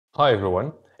Hi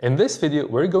everyone. In this video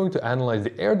we're going to analyze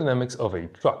the aerodynamics of a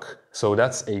truck. So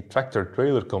that's a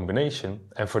tractor-trailer combination,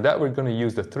 and for that we're going to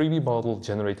use the 3D model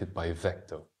generated by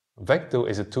VECTO. VECTO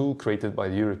is a tool created by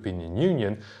the European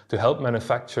Union to help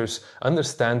manufacturers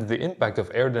understand the impact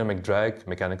of aerodynamic drag,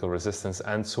 mechanical resistance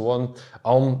and so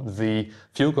on the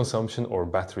fuel consumption or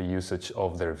battery usage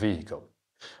of their vehicle.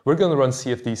 We're going to run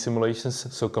CFD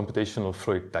simulations, so computational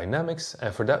fluid dynamics,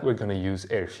 and for that we're going to use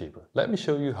AirShaper. Let me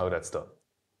show you how that's done.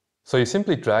 So you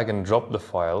simply drag and drop the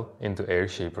file into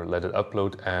AirShaper, let it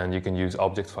upload, and you can use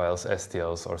object files,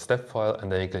 STLs or step file,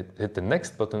 and then you can hit the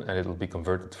next button and it'll be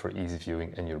converted for easy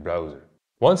viewing in your browser.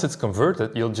 Once it's converted,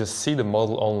 you'll just see the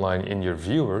model online in your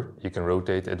viewer. You can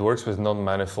rotate. It works with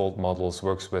non-manifold models,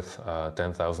 works with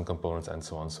 10,000 components and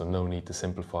so on, so no need to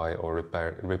simplify or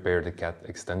repair the CAD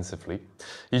extensively.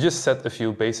 You just set a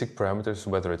few basic parameters,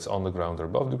 whether it's on the ground or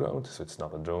above the ground, so it's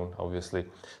not a drone, obviously.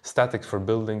 Static for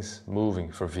buildings,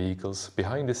 moving for vehicles.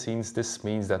 Behind the scenes, this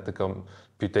means that the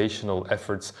computational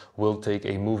efforts will take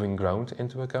a moving ground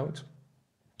into account,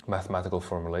 mathematical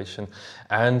formulation,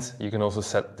 and you can also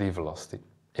set the velocity.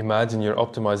 Imagine you're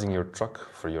optimizing your truck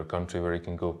for your country where you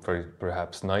can go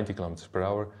perhaps 90 kilometers per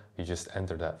hour. You just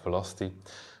enter that velocity.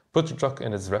 Put the truck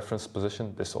in its reference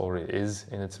position. This already is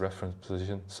in its reference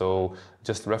position. So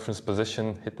just reference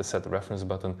position, hit the set reference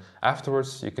button.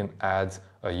 Afterwards, you can add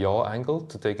a yaw angle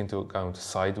to take into account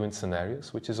side wind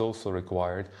scenarios, which is also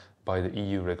required by the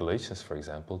EU regulations, for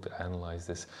example, to analyze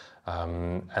this.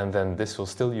 And then this will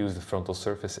still use the frontal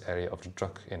surface area of the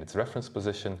truck in its reference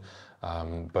position,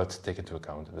 but take into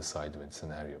account the side wind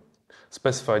scenario.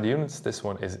 Specified units, this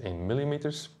one is in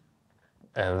millimeters.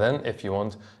 And then if you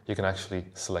want, you can actually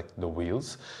select the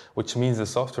wheels, which means the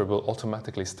software will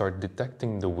automatically start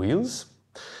detecting the wheels.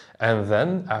 And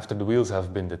then after the wheels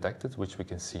have been detected, which we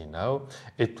can see now,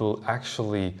 it will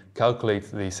actually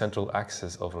calculate the central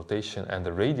axis of rotation and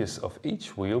the radius of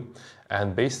each wheel.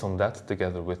 And based on that,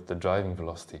 together with the driving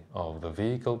velocity of the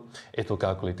vehicle, it will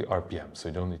calculate the RPM. So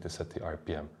you don't need to set the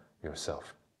RPM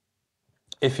yourself.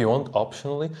 If you want,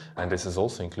 optionally, and this is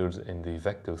also included in the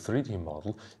VECTO 3D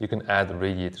model, you can add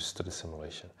radiators to the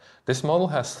simulation. This model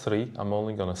has 3, I'm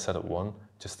only going to set up 1,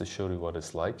 just to show you what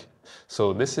it's like.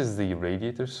 So this is the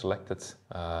radiator selected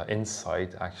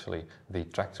inside, actually, the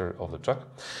tractor of the truck.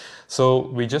 So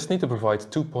we just need to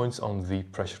provide 2 points on the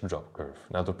pressure drop curve.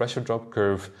 Now the pressure drop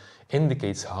curve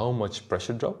indicates how much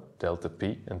pressure drop, delta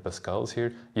P in pascals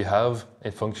here, you have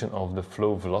in function of the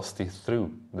flow velocity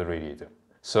through the radiator.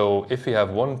 So if we have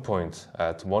 1 point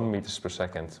at 1 meters per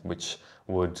second, which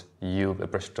would yield a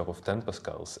pressure drop of 10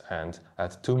 pascals, and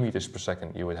at 2 meters per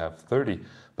second you would have 30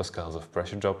 pascals of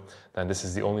pressure drop, then this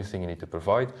is the only thing you need to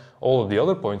provide. All of the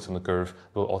other points on the curve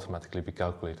will automatically be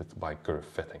calculated by curve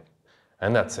fitting.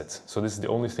 And that's it. So this is the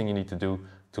only thing you need to do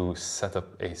to set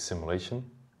up a simulation.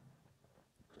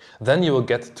 Then you will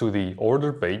get to the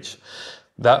order page.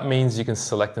 That means you can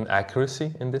select an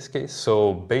accuracy in this case.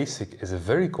 So basic is a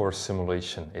very coarse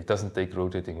simulation. It doesn't take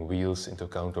rotating wheels into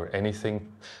account or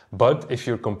anything. But if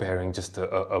you're comparing just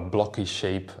a blocky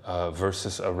shape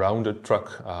versus a rounded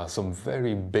truck, some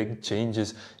very big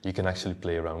changes, you can actually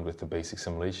play around with the basic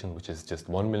simulation, which is just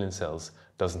 1 million cells,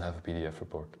 doesn't have a PDF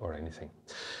report or anything.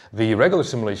 The regular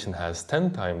simulation has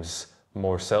 10 times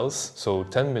more cells, so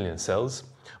 10 million cells,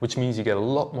 which means you get a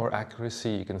lot more accuracy.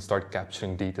 You can start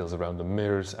capturing details around the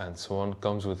mirrors and so on.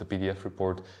 Comes with the PDF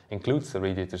report, includes the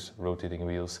radiators, rotating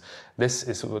wheels. This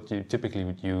is what you typically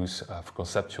would use for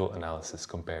conceptual analysis,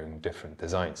 comparing different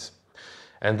designs.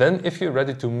 And then if you're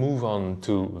ready to move on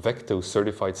to VECTO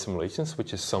certified simulations,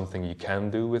 which is something you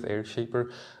can do with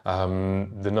AirShaper,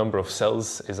 the number of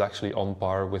cells is actually on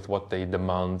par with what they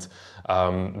demand.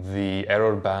 The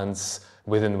error bands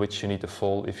within which you need to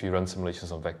fall if you run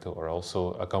simulations on VECTO are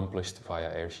also accomplished via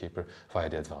AirShaper, via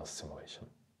the advanced simulation.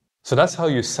 So that's how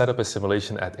you set up a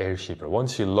simulation at AirShaper.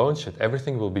 Once you launch it,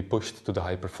 everything will be pushed to the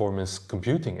high-performance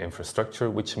computing infrastructure,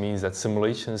 which means that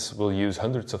simulations will use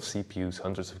hundreds of CPUs,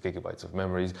 hundreds of gigabytes of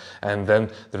memories, and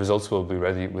then the results will be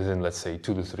ready within, let's say,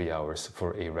 2 to 3 hours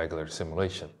for a regular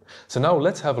simulation. So now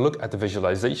let's have a look at the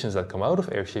visualizations that come out of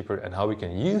AirShaper and how we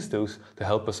can use those to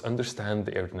help us understand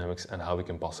the aerodynamics and how we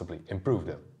can possibly improve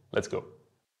them. Let's go.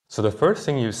 So the first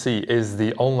thing you see is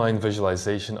the online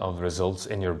visualization of the results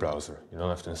in your browser. You don't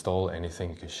have to install anything,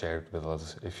 you can share it with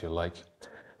others if you like.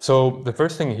 So the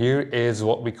first thing here is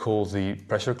what we call the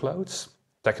pressure clouds.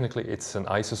 Technically it's an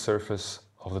isosurface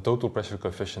of the total pressure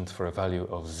coefficient for a value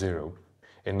of 0.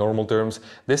 In normal terms,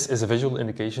 this is a visual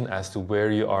indication as to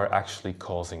where you are actually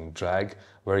causing drag,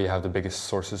 where you have the biggest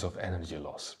sources of energy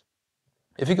loss.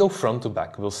 If you go front to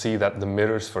back, we'll see that the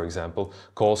mirrors, for example,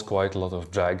 cause quite a lot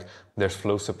of drag. There's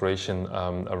flow separation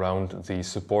around the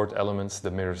support elements.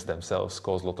 The mirrors themselves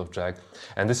cause a lot of drag.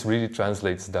 And this really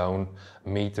translates down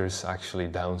meters actually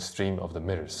downstream of the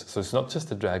mirrors. So it's not just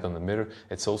the drag on the mirror,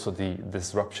 it's also the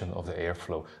disruption of the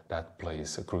airflow that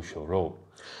plays a crucial role.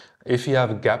 If you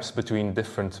have gaps between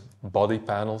different body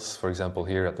panels, for example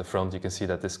here at the front, you can see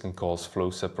that this can cause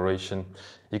flow separation.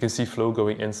 You can see flow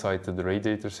going inside to the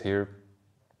radiators here.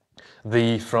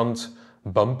 The front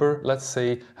bumper, let's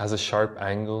say, has a sharp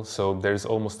angle, so there's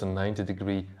almost a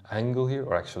 90-degree angle here,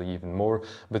 or actually even more,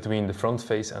 between the front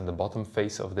face and the bottom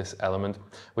face of this element,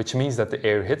 which means that the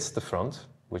air hits the front,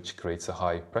 which creates a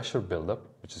high pressure buildup,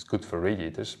 which is good for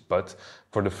radiators, but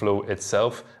for the flow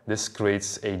itself, this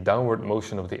creates a downward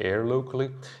motion of the air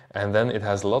locally, and then it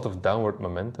has a lot of downward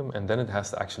momentum, and then it has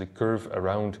to actually curve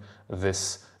around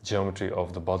this geometry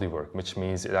of the bodywork, which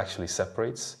means it actually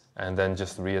separates and then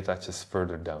just reattaches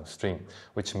further downstream,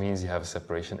 which means you have a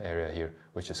separation area here,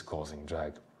 which is causing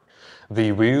drag.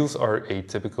 The wheels are a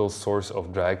typical source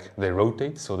of drag. They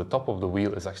rotate, so the top of the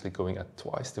wheel is actually going at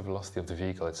twice the velocity of the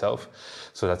vehicle itself.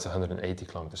 So that's 180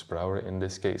 kilometers per hour in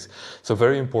this case. So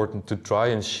very important to try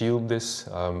and shield this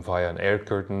via an air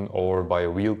curtain or by a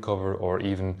wheel cover, or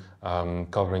even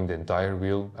covering the entire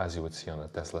wheel, as you would see on a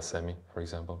Tesla Semi, for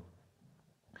example.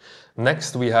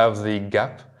 Next, we have the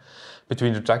gap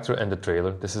between the tractor and the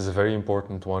trailer. This is a very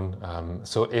important one.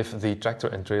 So if the tractor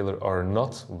and trailer are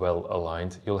not well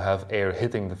aligned, you'll have air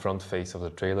hitting the front face of the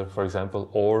trailer, for example,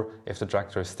 or if the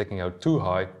tractor is sticking out too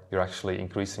high, you're actually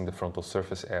increasing the frontal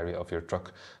surface area of your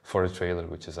truck for a trailer,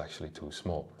 which is actually too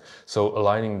small. So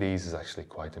aligning these is actually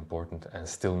quite important and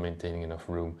still maintaining enough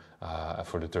room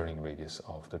for the turning radius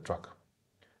of the truck.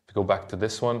 Go back to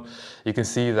this one, you can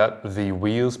see that the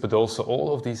wheels, but also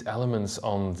all of these elements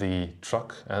on the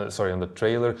truck, on the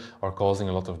trailer, are causing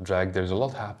a lot of drag. There's a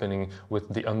lot happening with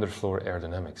the underfloor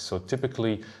aerodynamics. So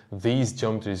typically these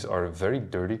geometries are very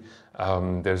dirty.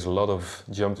 There's a lot of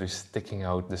geometry sticking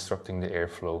out, disrupting the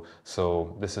airflow.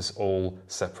 So this is all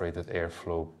separated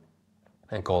airflow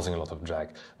and causing a lot of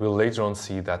drag. We'll later on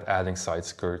see that adding side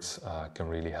skirts can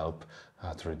really help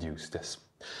to reduce this.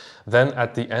 Then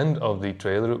at the end of the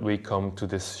trailer we come to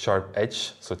this sharp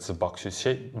edge, so it's a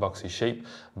boxy shape,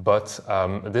 but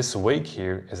this wake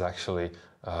here is actually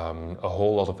a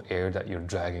whole lot of air that you're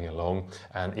dragging along,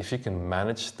 and if you can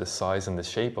manage the size and the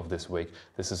shape of this wake,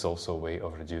 this is also a way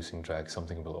of reducing drag,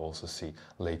 something we'll also see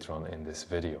later on in this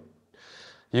video.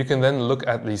 You can then look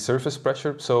at the surface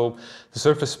pressure. So the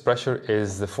surface pressure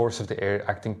is the force of the air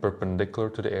acting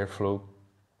perpendicular to the airflow.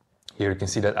 Here you can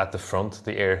see that at the front,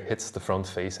 the air hits the front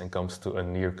face and comes to a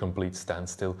near complete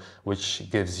standstill, which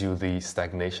gives you the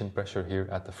stagnation pressure here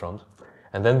at the front.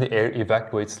 And then the air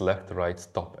evacuates left, right,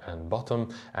 top and bottom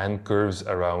and curves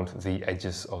around the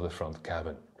edges of the front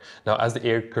cabin. Now, as the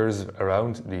air curves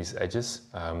around these edges,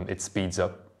 it speeds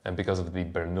up. And because of the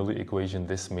Bernoulli equation,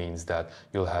 this means that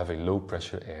you'll have a low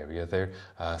pressure area there.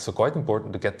 So quite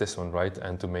important to get this one right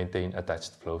and to maintain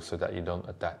attached flow so that you don't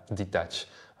detach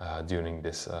during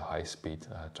this high-speed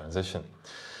transition.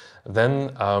 Then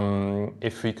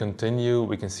if we continue,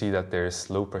 we can see that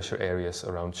there's low pressure areas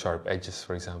around sharp edges,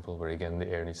 for example, where again the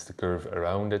air needs to curve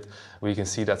around it. We can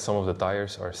see that some of the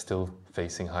tires are still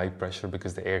facing high pressure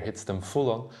because the air hits them full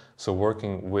on. So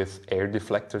working with air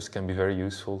deflectors can be very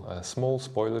useful. Small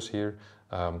spoilers here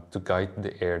to guide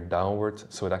the air downward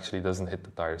so it actually doesn't hit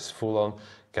the tires full on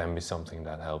can be something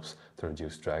that helps to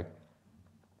reduce drag.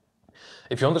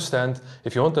 If you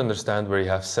want to understand where you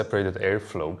have separated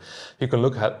airflow, you can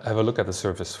have a look at the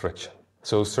surface friction.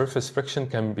 So surface friction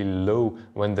can be low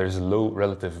when there's low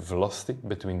relative velocity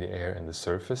between the air and the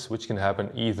surface, which can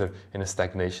happen either in a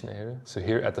stagnation area. So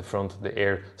here at the front, the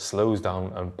air slows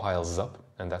down and piles up,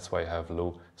 and that's why you have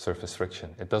low surface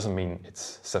friction. It doesn't mean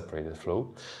it's separated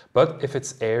flow, but if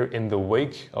it's air in the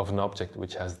wake of an object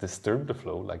which has disturbed the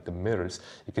flow, like the mirrors,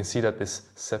 you can see that this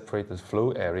separated flow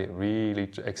area really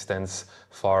extends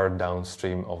far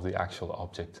downstream of the actual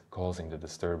object, causing the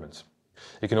disturbance.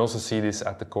 You can also see this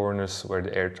at the corners where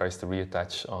the air tries to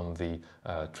reattach on the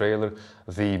trailer.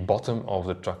 The bottom of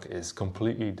the truck is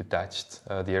completely detached.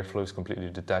 The airflow is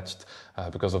completely detached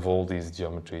because of all these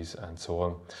geometries and so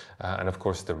on. And of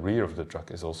course the rear of the truck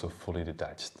is also fully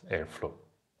detached airflow.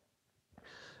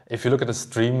 If you look at the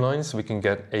streamlines, we can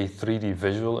get a 3D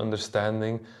visual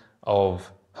understanding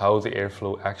of how the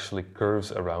airflow actually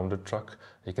curves around the truck.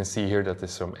 You can see here that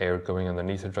there's some air going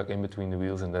underneath the truck in between the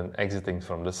wheels and then exiting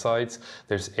from the sides.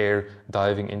 There's air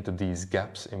diving into these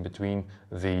gaps in between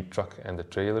the truck and the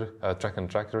trailer, truck and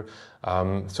tractor.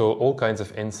 So all kinds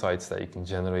of insights that you can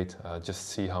generate. Just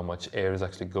see how much air is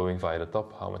actually going via the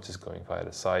top, how much is going via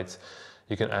the sides.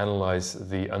 You can analyze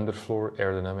the underfloor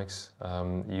aerodynamics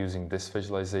using this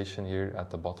visualization here at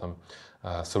the bottom.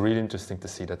 So really interesting to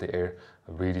see that the air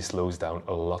really slows down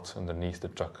a lot underneath the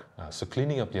truck. So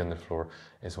cleaning up the underfloor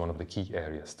is one of the key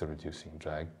areas to reducing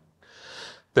drag.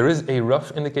 There is a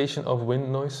rough indication of wind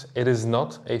noise. It is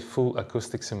not a full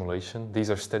acoustic simulation. These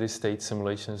are steady state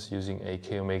simulations using a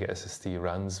K-Omega SST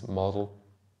RANS model,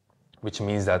 which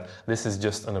means that this is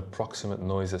just an approximate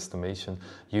noise estimation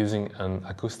using an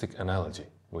acoustic analogy,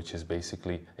 which is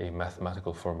basically a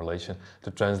mathematical formulation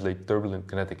to translate turbulent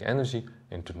kinetic energy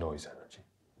into noise energy.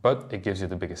 But it gives you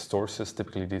the biggest sources.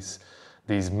 Typically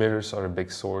these mirrors are a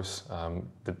big source,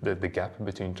 the gap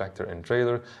between tractor and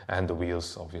trailer, and the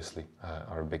wheels obviously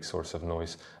are a big source of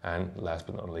noise. And last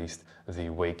but not least, the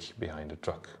wake behind the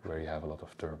truck, where you have a lot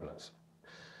of turbulence.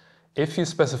 If you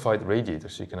specified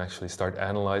radiators, you can actually start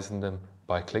analyzing them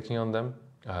by clicking on them.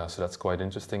 So that's quite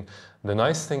interesting. The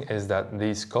nice thing is that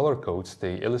these color codes,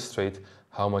 they illustrate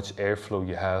how much airflow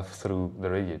you have through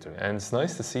the radiator. And it's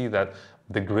nice to see that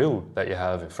the grill that you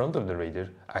have in front of the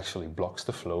radiator actually blocks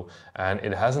the flow, and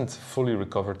it hasn't fully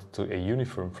recovered to a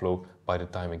uniform flow by the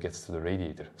time it gets to the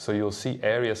radiator. So you'll see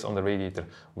areas on the radiator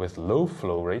with low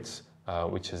flow rates,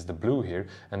 which is the blue here,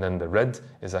 and then the red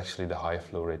is actually the high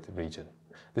flow rate region.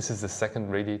 This is the second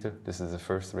radiator, this is the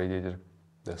first radiator,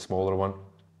 the smaller one.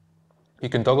 You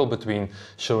can toggle between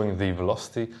showing the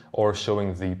velocity or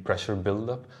showing the pressure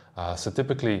buildup. So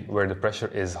typically where the pressure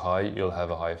is high, you'll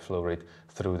have a high flow rate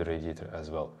through the radiator as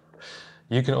well.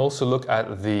 You can also look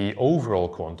at the overall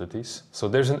quantities. So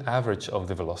there's an average of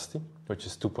the velocity, which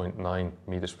is 2.9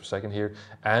 meters per second here.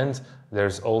 And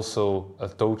there's also a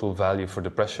total value for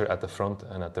the pressure at the front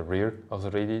and at the rear of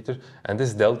the radiator. And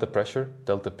this delta pressure,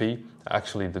 delta P,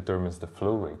 actually determines the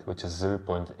flow rate, which is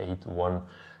 0.81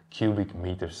 cubic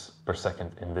meters per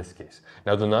second in this case.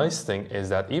 Now the nice thing is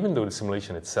that even though the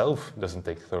simulation itself doesn't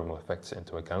take thermal effects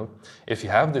into account, if you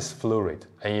have this flow rate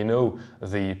and you know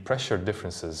the pressure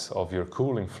differences of your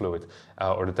cooling fluid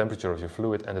or the temperature of your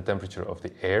fluid and the temperature of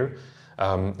the air,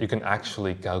 you can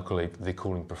actually calculate the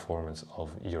cooling performance of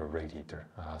your radiator.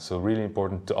 So really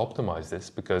important to optimize this,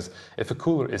 because if a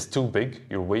cooler is too big,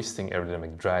 you're wasting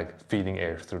aerodynamic drag feeding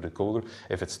air through the cooler.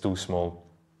 If it's too small,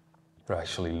 you're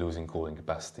actually losing cooling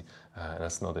capacity, and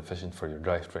that's not efficient for your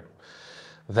drivetrain.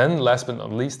 Then last but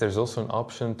not least, there's also an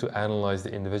option to analyze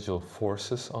the individual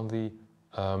forces on the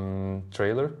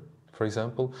trailer, for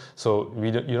example. So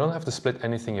you don't have to split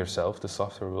anything yourself. The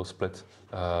software will split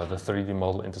the 3D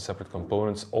model into separate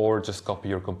components, or just copy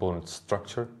your component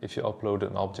structure if you upload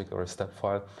an object or a step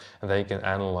file, and then you can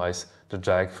analyze the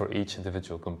drag for each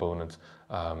individual component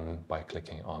by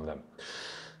clicking on them.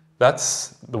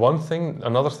 That's the one thing.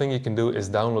 Another thing you can do is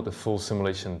download the full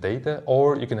simulation data,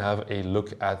 or you can have a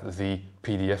look at the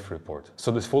PDF report.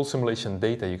 So this full simulation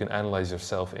data you can analyze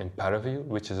yourself in ParaView,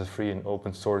 which is a free and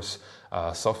open source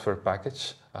software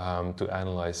package to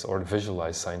analyze or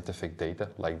visualize scientific data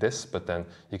like this, but then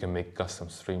you can make custom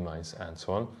streamlines and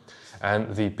so on.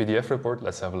 And the PDF report,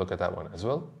 let's have a look at that one as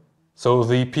well. So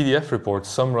the PDF report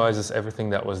summarizes everything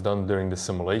that was done during the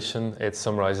simulation. It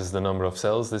summarizes the number of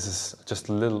cells. This is just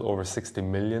a little over 60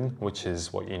 million, which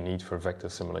is what you need for VECTO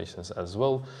simulations as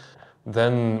well.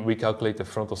 Then we calculate the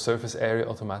frontal surface area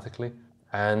automatically,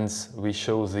 and we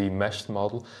show the meshed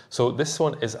model. So this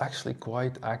one is actually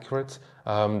quite accurate.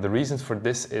 The reason for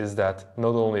this is that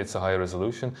not only it's a higher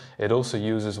resolution, it also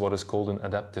uses what is called an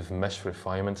adaptive mesh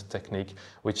refinement technique,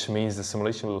 which means the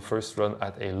simulation will first run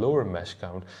at a lower mesh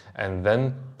count, and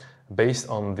then based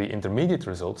on the intermediate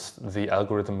results, the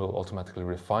algorithm will automatically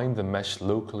refine the mesh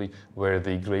locally where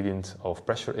the gradient of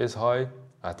pressure is high,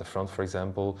 at the front, for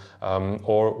example,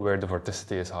 or where the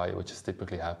vorticity is high, which is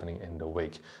typically happening in the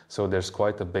wake. So there's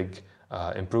quite a big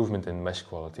improvement in mesh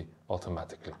quality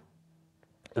automatically.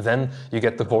 Then you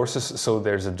get the forces, so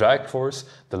there's a drag force,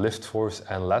 the lift force,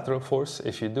 and lateral force.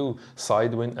 If you do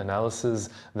side wind analysis,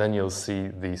 then you'll see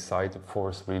the side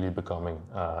force really becoming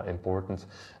important.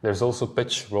 There's also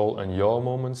pitch, roll, and yaw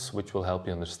moments, which will help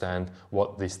you understand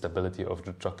what the stability of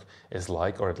the truck is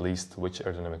like, or at least which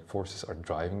aerodynamic forces are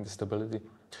driving the stability.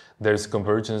 There's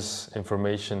convergence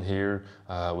information here,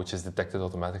 which is detected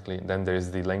automatically. Then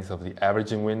there's the length of the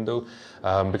averaging window,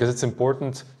 because it's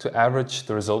important to average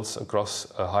the results across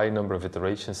a high number of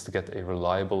iterations to get a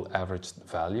reliable averaged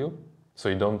value. So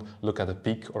you don't look at a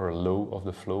peak or a low of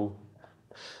the flow.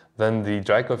 Then the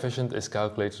drag coefficient is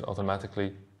calculated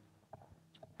automatically.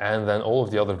 And then all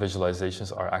of the other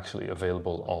visualizations are actually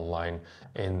available online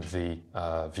in the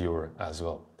viewer as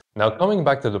well. Now, coming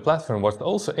back to the platform, what's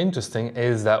also interesting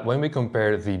is that when we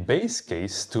compare the base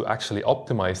case to actually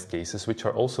optimized cases, which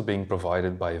are also being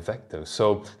provided by VECTO.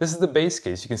 So this is the base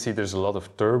case. You can see there's a lot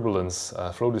of turbulence,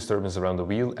 flow disturbance around the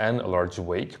wheel and a large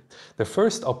wake. The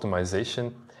first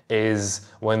optimization is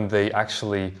when they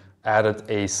actually added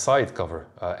a side cover.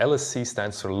 LSC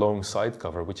stands for long side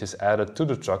cover, which is added to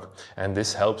the truck, and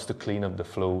this helps to clean up the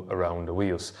flow around the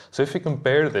wheels. So if you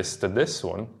compare this to this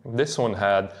one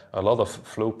had a lot of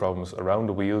flow problems around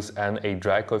the wheels and a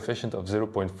drag coefficient of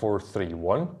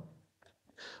 0.431.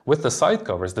 With the side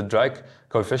covers, the drag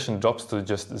coefficient drops to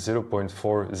just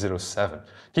 0.407.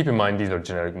 Keep in mind, these are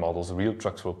generic models. Real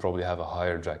trucks will probably have a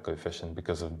higher drag coefficient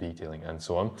because of detailing and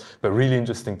so on. But really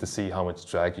interesting to see how much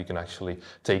drag you can actually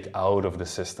take out of the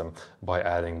system by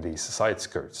adding these side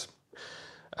skirts.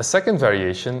 A second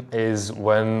variation is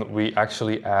when we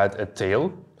actually add a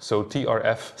tail. So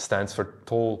TRF stands for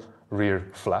tall rear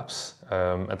flaps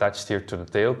attached here to the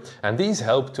tail, and these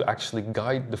help to actually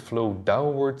guide the flow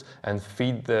downward and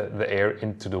feed the air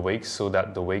into the wake so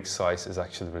that the wake size is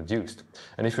actually reduced.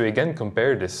 And if we again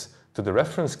compare this to the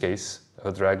reference case,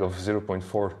 a drag of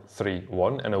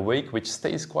 0.431 and a wake which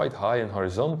stays quite high and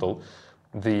horizontal,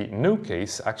 the new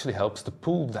case actually helps to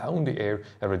pull down the air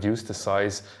and reduce the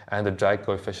size, and the drag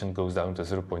coefficient goes down to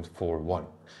 0.41.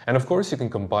 And of course you can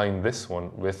combine this one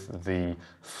with the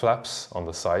flaps on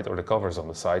the side or the covers on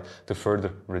the side to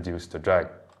further reduce the drag.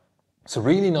 So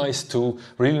really nice tool,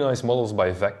 really nice models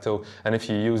by VECTO, and if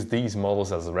you use these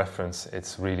models as a reference,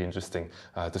 it's really interesting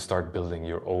to start building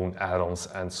your own add-ons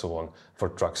and so on for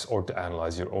trucks, or to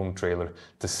analyze your own trailer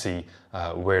to see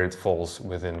where it falls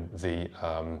within the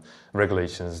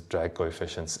regulations, drag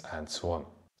coefficients and so on.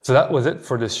 So that was it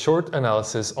for this short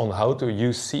analysis on how to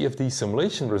use CFD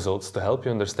simulation results to help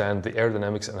you understand the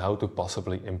aerodynamics and how to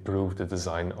possibly improve the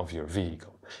design of your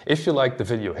vehicle. If you liked the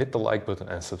video, hit the like button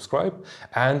and subscribe.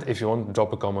 And if you want to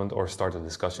drop a comment or start a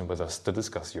discussion with us to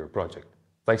discuss your project.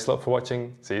 Thanks a lot for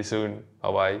watching. See you soon.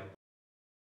 Bye bye.